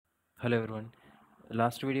Hello everyone.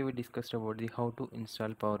 Last video we discussed about the how to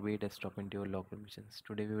install Power BI Desktop into your local machines.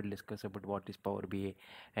 Today we will discuss about what is Power BI,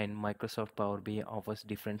 and Microsoft Power BI offers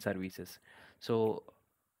different services. So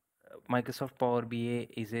Microsoft Power BI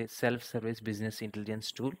is a self-service business intelligence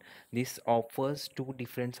tool. This offers two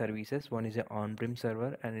different services. One is an on-prem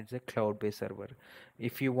server and it's a cloud-based server.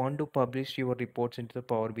 If you want to publish your reports into the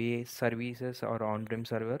Power BI services or on-prem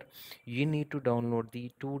server, you need to download the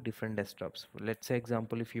two different desktops. Let's say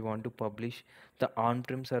example, if you want to publish the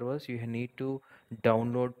on-prem servers, you need to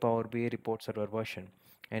download Power BI report server version.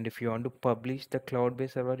 And if you want to publish the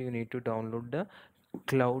cloud-based server, you need to download the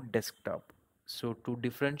cloud desktop. So to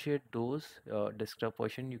differentiate those desktop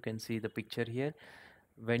version, you can see the picture here.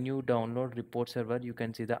 When you download report server, you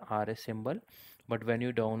can see the RS symbol, but when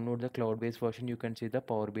you download the cloud-based version, you can see the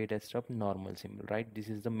Power BI desktop normal symbol, right? This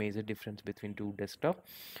is the major difference between two desktop.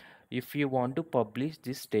 If you want to publish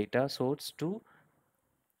this data source to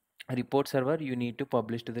report server, you need to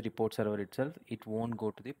publish to the report server itself. It won't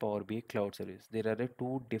go to the Power BI cloud service. There are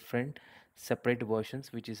two different separate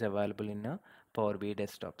versions which is available in a Power BI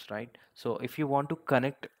desktops, right? So if you want to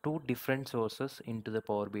connect two different sources into the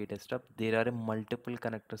Power BI desktop, there are multiple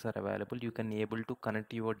connectors are available. You can able to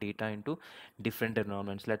connect your data into different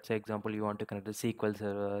environments. Let's say example, you want to connect the SQL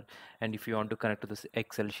server, and if you want to connect to the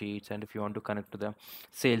Excel sheets, and if you want to connect to the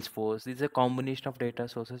Salesforce. This is a combination of data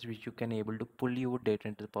sources which you can able to pull your data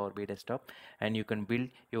into the Power BI desktop, and you can build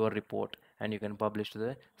your report and you can publish to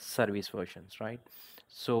the service versions, right?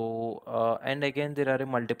 So and again, there are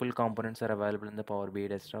multiple components are available in the Power BI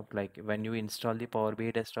desktop. Like when you install the Power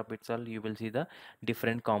BI desktop itself, you will see the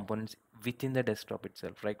different components within the desktop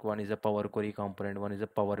itself. Like one is a Power Query component, one is a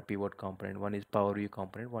Power Pivot component, one is Power View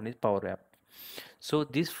component, one is Power App. So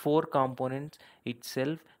these four components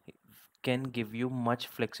itself can give you much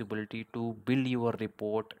flexibility to build your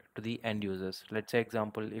report to the end users. Let's say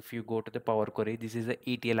example, if you go to the Power Query, this is a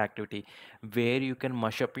ETL activity where you can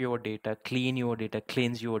mush up your data, clean your data,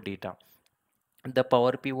 cleanse your data. The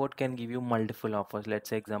Power Pivot can give you multiple offers. Let's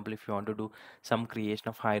say example, if you want to do some creation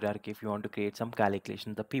of hierarchy, if you want to create some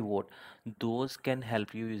calculation, the pivot, those can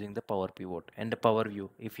help you using the Power Pivot. And the Power View,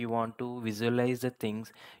 if you want to visualize the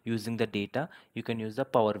things using the data, you can use the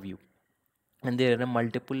Power View. And there are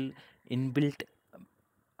multiple inbuilt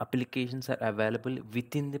applications are available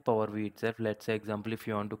within the Power BI itself. Let's say example, if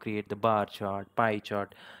you want to create the bar chart, pie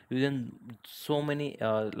chart, you can so many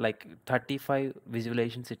like 35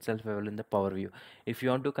 visualizations itself available in the Power View. If you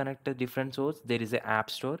want to connect a different source, there is an app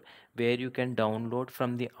store where you can download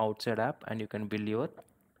from the outside app and you can build your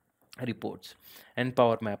reports. And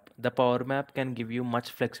Power Map, the Power Map can give you much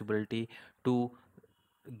flexibility to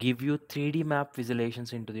give you 3D map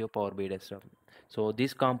visualizations into your Power BI desktop. So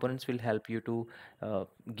these components will help you to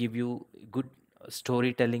give you good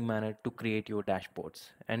storytelling manner to create your dashboards.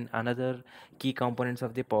 And another key components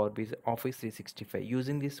of the Power BI is Office 365.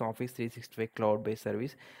 Using this Office 365 cloud-based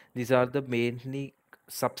service, these are the mainly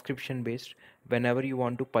subscription based. Whenever you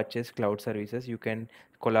want to purchase cloud services, you can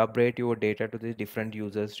collaborate your data to the different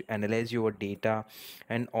users to analyze your data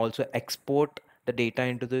and also export the data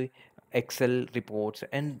into the Excel reports,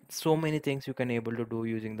 and so many things you can able to do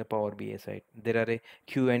using the Power BI side. There are a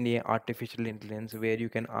Q&A artificial intelligence where you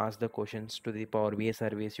can ask the questions to the Power BI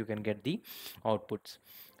service, you can get the outputs.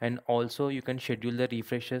 And also you can schedule the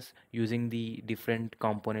refreshes using the different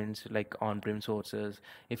components like on-prem sources.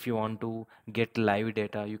 If you want to get live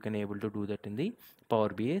data, you can able to do that in the Power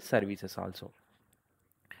BI services also.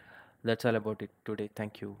 That's all about it today.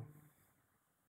 Thank you.